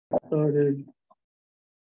Started.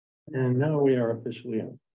 And now we are officially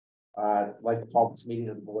on. I'd like to call this meeting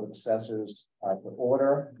of the Board of Assessors to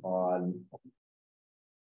order on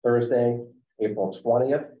Thursday, April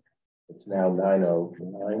 20th. It's now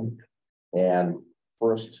 9:09. And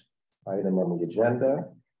first item on the agenda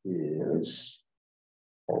is,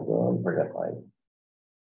 hold on, bring up my.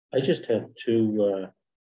 I just have two.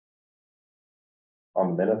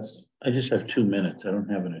 On the minutes. I just have 2 minutes. I don't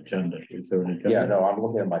have an agenda. Is there an agenda? Yeah, no, I'm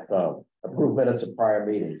looking at my phone. Approved minutes of prior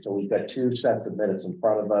meetings. So we've got 2 sets of minutes in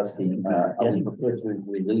front of us. The are we prepared to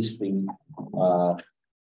release the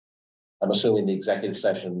I'm assuming the executive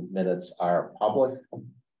session minutes are public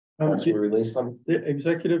once we release them. The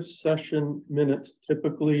executive session minutes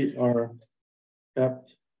typically are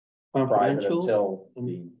kept confidential until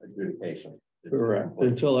the adjudication. Correct.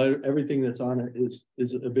 Until everything that's on it is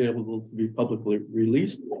available to be publicly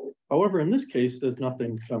released. However, in this case, there's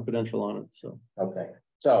nothing confidential on it. So okay.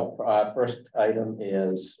 So first item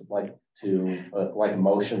is like a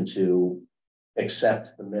motion to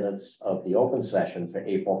accept the minutes of the open session for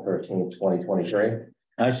April 13th, 2023.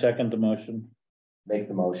 I second the motion. Make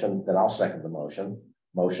the motion, then I'll second the motion.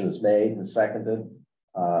 Motion is made and seconded.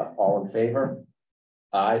 All in favor?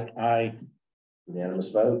 Aye. Aye. Unanimous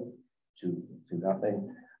vote.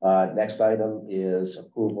 2-0. Next item is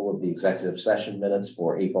approval of the executive session minutes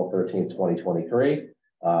for April 13th, 2023.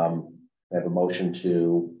 I have a motion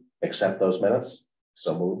to accept those minutes.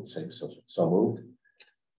 So moved. So moved.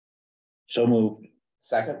 So moved.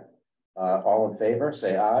 Second. All in favor,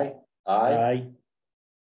 say aye. Aye. Aye.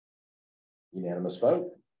 Unanimous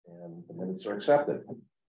vote, and the minutes are accepted.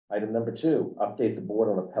 Item number 2, update the board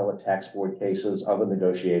on appellate tax board cases, other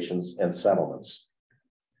negotiations, and settlements.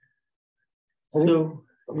 So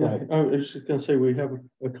yeah, I was just gonna say we have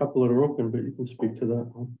a couple that are open, but you can speak to that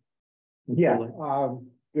one. Yeah,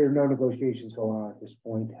 there are no negotiations going on at this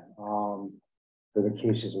point for the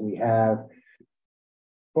cases we have.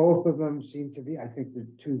 Both of them seem to be, I think the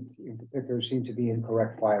 2 in particular seem to be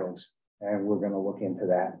incorrect filings, and we're going to look into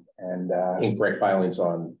that. And incorrect filings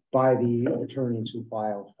on by the attorneys who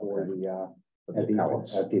filed for at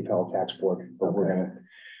the appellate tax board. But we're going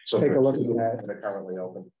to take a look at that. They're currently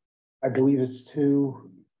open. I believe it's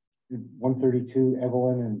 132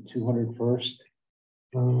 Evelyn and 201st.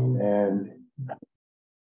 And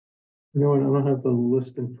no, I don't have the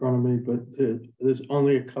list in front of me, but there's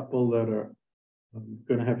only a couple that are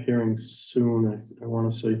going to have hearings soon. I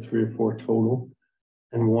want to say 3 or 4 total,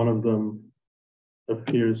 and one of them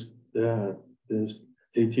appears that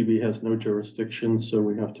ATV has no jurisdiction, so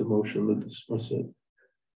we have to motion to dismiss it.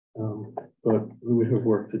 But we have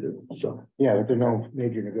work to do. So yeah, but there are no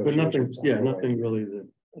major negotiations. But nothing. Nothing really to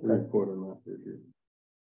report on that review.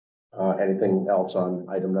 Anything else on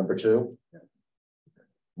item number 2?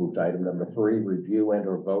 Move to item number 3, review and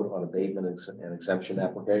or vote on abatement and exemption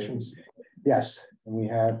applications. Yes, and we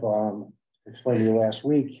have explained to you last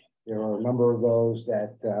week, there are a number of those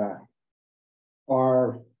that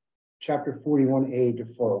are Chapter 41A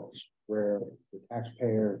deferrals, where the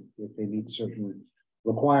taxpayer, if they meet certain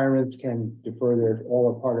requirements, can defer all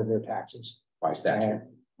or part of their taxes. By statute.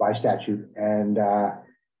 By statute. And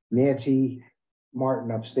Nancy Martin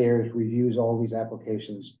upstairs reviews all these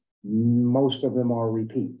applications. Most of them are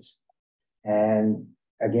repeats. And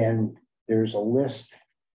again, there's a list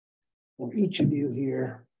for each of you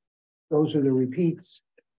here. Those are the repeats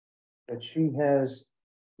that she has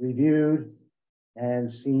reviewed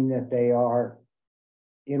and seen that they are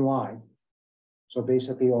in line. So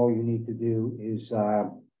basically all you need to do is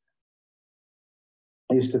to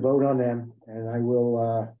vote on them, and I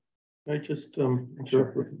will I just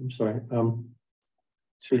sure. I'm sorry.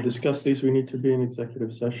 To discuss these, we need to be in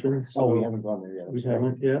executive session. So we haven't gone there yet. We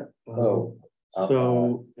haven't yet. So,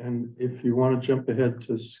 and if you want to jump ahead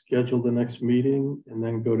to schedule the next meeting and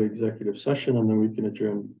then go to executive session, and then we can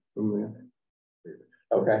adjourn from there.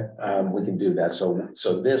 Okay, we can do that. So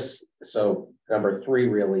number 3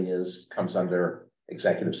 really comes under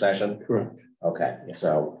executive session. Correct. Okay,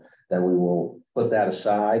 so then we will put that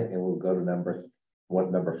aside and we'll go to number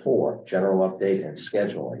 4, general update and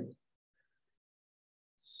scheduling.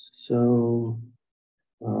 So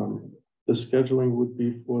the scheduling would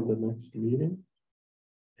be for the next meeting.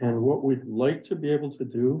 And what we'd like to be able to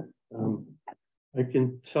do, I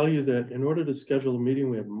can tell you that in order to schedule a meeting,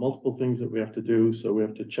 we have multiple things that we have to do. So we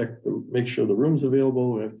have to make sure the room's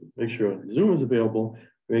available. We have to make sure Zoom is available.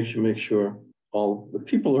 Make sure all the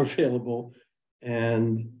people are available.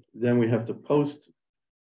 And then we have to post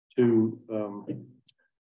to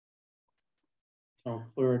town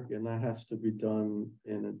clerk, and that has to be done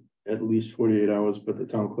in at least 48 hours, but the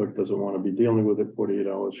town clerk doesn't want to be dealing with it 48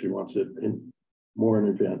 hours. She wants it in more in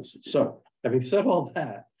advance. So having said all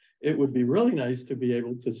that, it would be really nice to be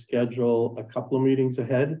able to schedule a couple of meetings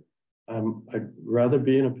ahead. I'd rather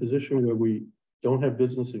be in a position where we don't have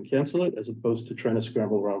business and cancel it as opposed to trying to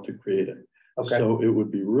scramble around to create it. Okay. So it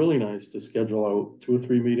would be really nice to schedule out 2 or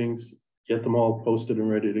 3 meetings, get them all posted and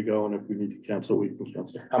ready to go. And if we need to cancel, we can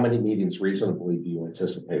cancel. How many meetings reasonably do you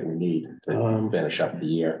anticipate we need to finish up the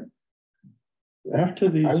year? After I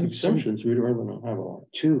these would say- exemptions, we'd rather not have a lot.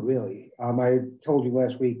 2, really. I told you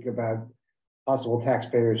last week about possible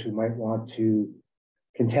taxpayers who might want to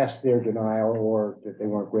contest their denial or that they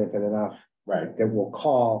weren't granted enough, Right. that will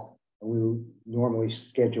call. And we would normally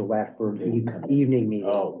schedule that for an evening meeting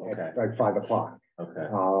Oh, at okay. like 5 o'clock. Okay.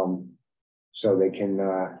 So they can,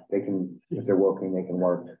 if they're working, they can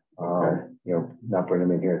work, not bring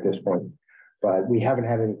them in here at this point. But we haven't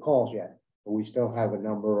had any calls yet, but we still have a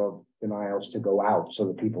number of denials to go out, so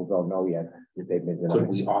that people don't know yet that they've been Could denied.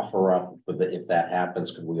 we offer up if that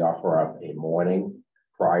happens, could we offer up a morning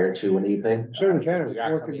prior to an evening? Certainly can, We it's got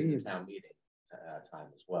more coming into convenient. town meeting time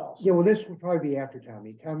as well. Yeah, well, this would probably be after town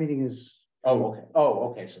meeting. Town meeting is, Oh,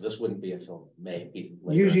 okay. So this wouldn't be until May.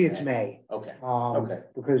 Later usually in it's May. Okay. Okay.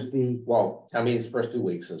 Because Well, town meeting's first 2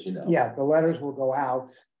 weeks, as you know. the letters will go out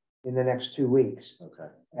in the next 2 weeks. Okay.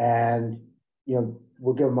 And,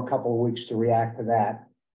 we'll give them a couple of weeks to react to that.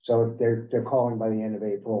 So if they're calling by the end of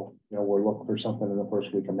April, we're looking for something in the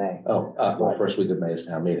first week of May. Oh, well, first week of May is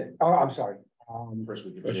town meeting. Oh, I'm sorry. First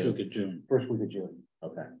week of First June. week of June. First week of June.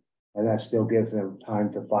 Okay. And that still gives them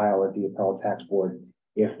time to file at the appellate tax board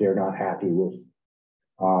if they're not happy with,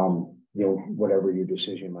 whatever your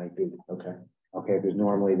decision might be. Okay. Okay, because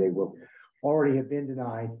normally they will already have been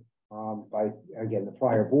denied, by, again, the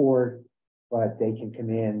prior board, but they can come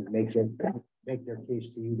in, make their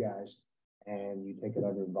case to you guys, and you take it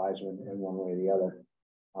under advisement in one way or the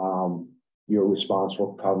other. Your response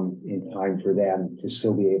will come in time for them to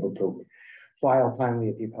still be able to file timely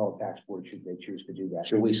at the appellate tax board should they choose to do that.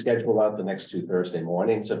 Should we schedule out the next 2 Thursday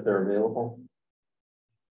mornings if they're available?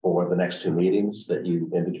 For the next 2 meetings that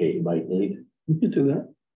you indicate you might need? Does We could do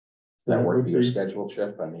that. that work would for your be- schedule,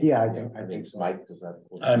 Chip? I mean, Yeah, I you think- know, I think so. Mike, does that?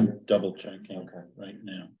 work for I'm you? double checking Okay. right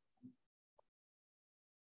now.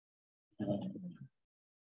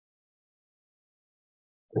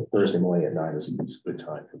 Thursday morning at 9 is a good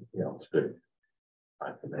time for, it's good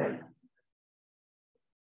time for me.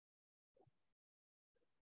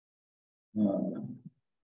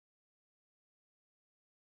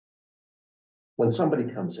 When somebody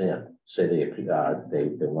comes in, say they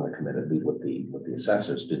want to come in and meet with the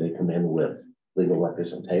assessors, do they come in with legal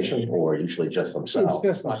representation or usually just themselves?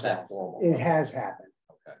 just Not that themselves. formal. It has happened,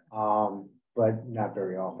 Okay, but not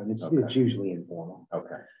very often. It's Okay. usually informal.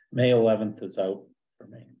 okay. May 11th is out for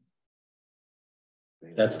me.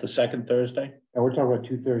 That's the second Thursday? And we're talking about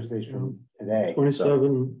 2 Thursdays from today.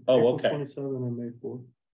 27. Oh, April okay. 27 and May 4th.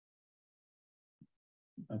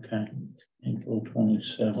 Okay, April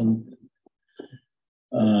 27th.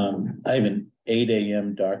 I have an 8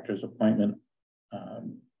 AM doctor's appointment,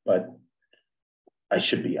 but I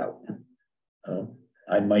should be out.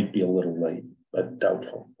 I might be a little late, but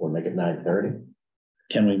doubtful. We'll make it 9:30.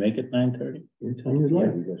 Can we make it 9:30? Anytime you'd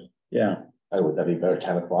like. Yeah, Would that be better?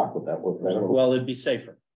 10 o'clock? Would that work better? well, it'd be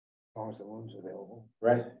safer. As long as the room's available.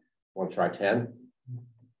 Right. Want to try 10?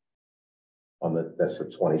 That's the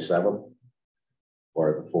 27th?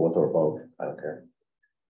 Or the 4th or both? I don't care.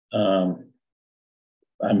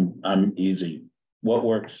 I'm easy. What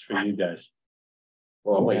works for you guys?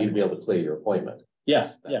 Well, but you'd be able to clear your appointment.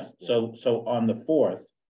 Yes, yeah, That's- so on the 4th,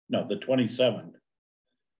 no, the 27th.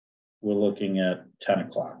 We're looking at 10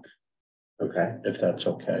 o'clock, Okay. if that's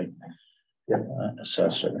okay. Yep.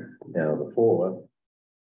 Assessor, Now the 4th,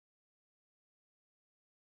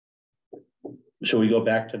 shall we go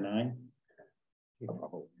back to 9?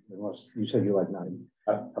 Unless you said you like 9.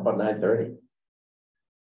 how about 9:30?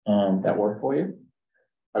 That work for you?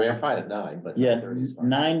 I mean, I'm fine at 9, but Yeah, 9:30 is fine.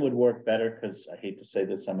 9 would work better, because I hate to say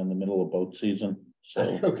this, I'm in the middle of boat season, so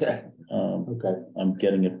Okay, okay, I'm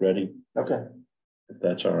getting it ready, okay. if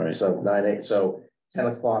that's all right. So 10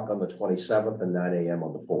 o'clock on the 27th and 9 AM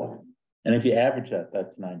on the 4th. And if you average that,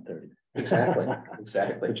 that's 9:30. Exactly,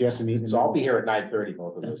 exactly. But you have to meet in the So I'll middle. be here at 9:30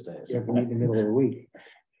 both of those days. You have to meet in the middle of the week.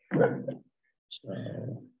 So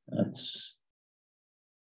that's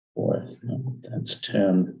 4th, no, that's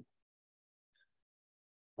 10.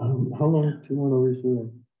 How long do you want to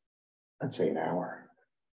reserve? I'd say an hour.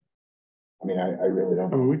 I mean, I really I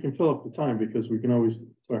don't. mean, we can fill up the time because we can always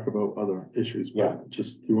talk about other issues, Yeah. but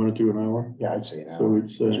just, you want to do an hour? Yeah, I'd say an So hour.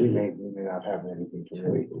 it's, Because we may not have anything to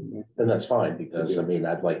really. And that's fine, because I mean,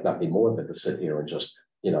 I'd like nothing more than to sit here and just,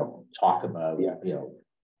 talk about, Yeah.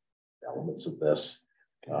 elements of this.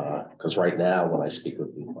 Because right now, when I speak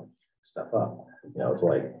with people, step up, it's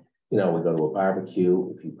like, we go to a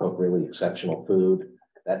barbecue, if you cook really exceptional food,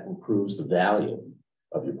 that improves the value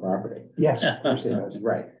of your property. Yes, of course it does.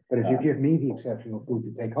 Right. But if you give me the exceptional food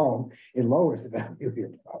to take home, it lowers the value of your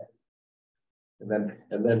property. And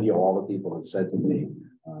then, all the people that said to me,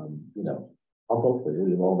 I'll go for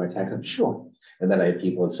you lower my tax. I'm sure. And then I had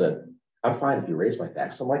people that said, I'm fine if you raise my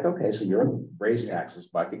tax. I'm like, okay, so you're in the raise taxes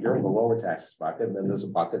bucket, you're in the lower taxes bucket, and then there's a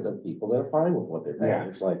bucket of people that are fine with what they're paying. Yeah.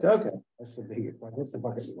 It's like, okay. That's the biggest one. That's the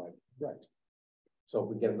bucket you like. Right. So if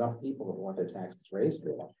we get enough people that want their taxes raised,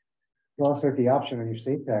 You also have the option on your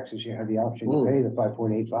state taxes, you have the option to pay the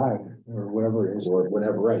 5.85 or whatever it is. or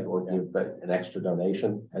whatever, right, or give an extra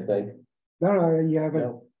donation, I think. No, you have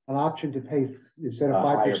Yeah. an option to pay instead of A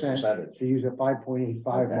higher 5%, percentage. to use a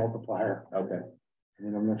 5.85 Okay. multiplier. Okay, I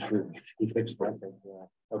mean, I'm not sure. He fixed that.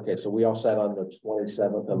 okay, so we all set on the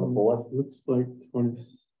 27th and the 4th? Looks like 20.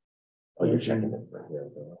 Oh, you're checking it right here.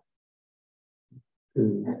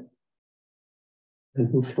 I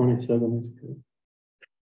think 27 is good.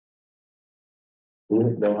 Do we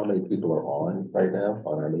know how many people are on right now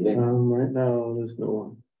on our meeting? Right now, there's no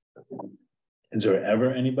one. Is there ever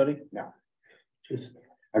anybody? Just,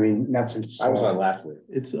 I mean, not since. I was on last week,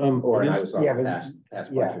 it's, or it I is- was on yeah, the but-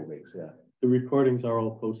 past yeah. bunch of weeks, yeah. the recordings are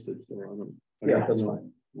all posted, so I don't. That's know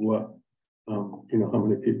fine. What, how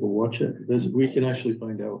many people watch it. We can actually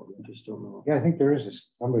find out. We just don't know. Yeah, I think there is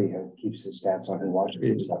somebody who keeps the stats on who watches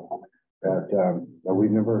it. But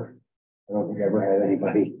we've never, I don't think I ever had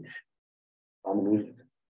anybody on the meeting.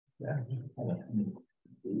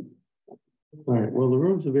 All right, well, the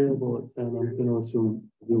room's available at 10. I'm gonna assume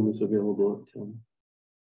Zoom is available at 10.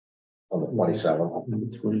 On the 27th,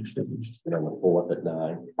 And the 27th. and on the 4th at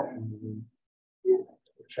 9,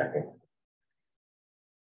 checking.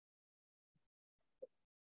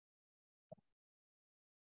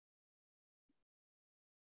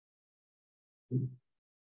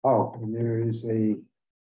 Oh, and there is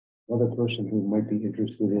another person who might be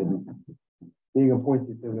interested in being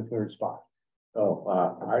appointed to the third spot. Oh,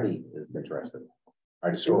 Artie is interested.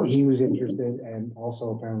 Artie Soros. He was interested, and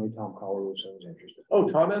also apparently Tom Colorado was interested. Oh,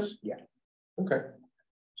 Thomas? Yeah. Okay.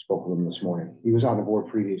 Spoke with him this morning. He was on the board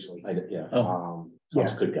previously. Yeah. Oh.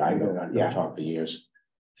 Tom's a good guy. I've Yeah. known Tom for years.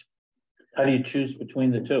 How do you choose between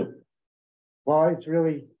the two? Well, it's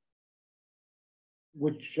really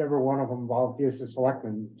whichever one of them volunteers to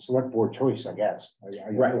select board choice, I guess.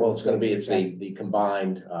 Right, well, it's the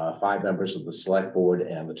combined 5 members of the select board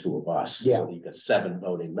and the 2 of us. Yeah. So you got 7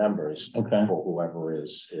 voting members. Okay. For whoever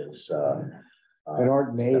is. And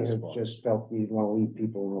Art may have steps just felt he didn't want to leave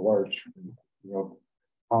people in the lurch.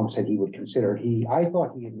 Tom said he would consider, I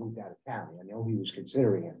thought he had moved out of town. I know he was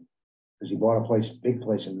considering it. Because he bought a big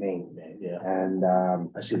place in Maine. Yeah, And,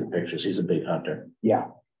 I see the pictures. He's a big hunter. yeah,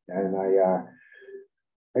 and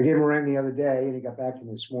I gave him a ring the other day and he got back to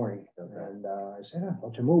me this morning. Okay. And I said, "Oh,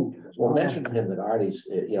 what's a move?" He goes, Well, mention to him that Artie's,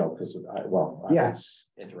 because I Yeah. was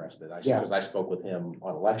interested. Yeah. Because I spoke with him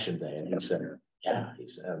on election day and he said, yeah, he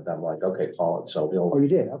said, and I'm like, okay, call it. So Oh, he'll, you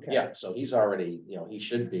did? Okay. yeah, so he's already, he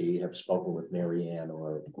should have spoken with Mary Ann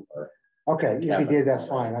or Okay, if he Kevin. did, that's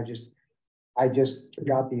fine. I just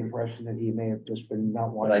got the impression that he may have just been not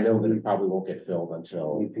but wanting. I know to that it leave- probably won't get filled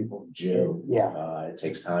until leave people. June. Yeah, It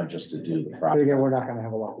takes time just to do the but process. again, we're not gonna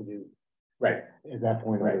have a lot to do Right, at that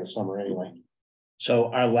point over Right. the summer anyway. So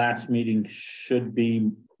our last meeting should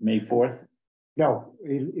be May 4th? No,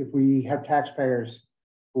 if we have taxpayers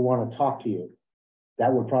who want to talk to you,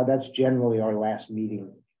 that's generally our last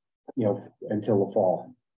meeting, until the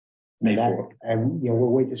fall. May That- 4th. And,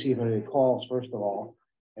 we'll wait to see if anybody calls, first of all.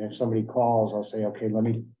 And if somebody calls, I'll say, okay, let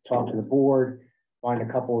me talk to the board, find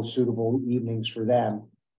a couple of suitable evenings for them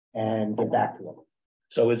and get back to them.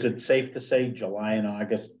 So is it safe to say July and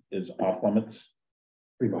August is off limits?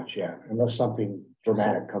 Pretty much, yeah, unless something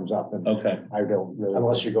dramatic comes up and Okay. I don't really.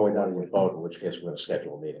 unless you're going down to your boat, in which case we're gonna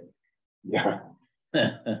schedule a meeting. Yeah.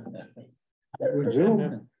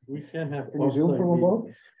 We can have. Can you zoom from a boat?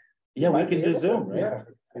 Yeah, we Might be can do able to, Zoom, right? yeah.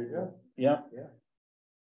 There you go. Yeah,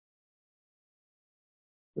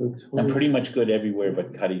 So I'm pretty much good everywhere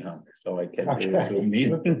but Cuddy Hunk, so I can do a Okay. Zoom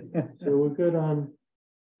meeting. So we're good on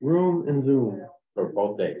room and Zoom For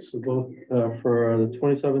both dates. for both, for the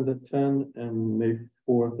 27th at 10 and May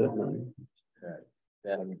 4th at 9. Okay,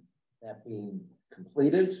 then that being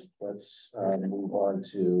completed, let's move on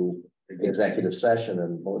to the executive session.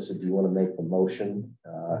 And Melissa, do you want to make the motion?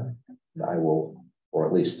 I will, or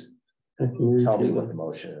at least I can read tell me you. what the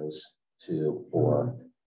motion is for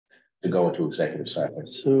to go into executive session.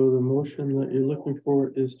 So the motion that you're looking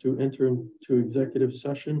for is to enter into executive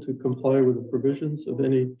session to comply with the provisions of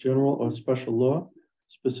any general or special law,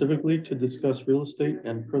 specifically to discuss real estate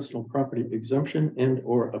and personal property exemption and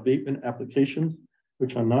or abatement applications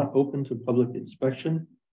which are not open to public inspection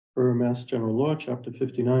per Mass General Law, Chapter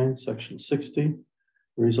 59, Section 60.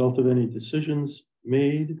 The result of any decisions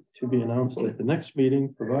made to be announced at the next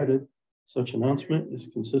meeting, provided such announcement is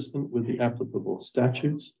consistent with the applicable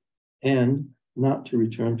statutes, and not to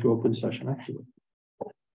return to open session afterward.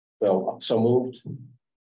 So moved.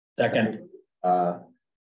 Second,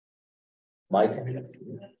 Mike?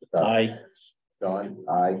 aye. John,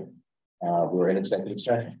 aye. We're in executive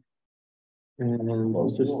session. And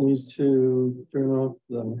we'll just need to turn off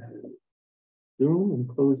the Zoom and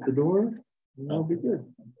close the door, and that'll be good.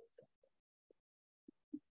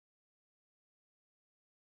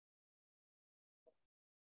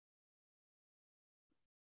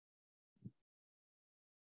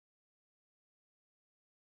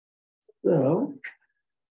 So.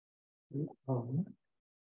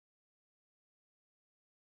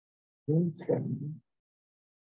 One second.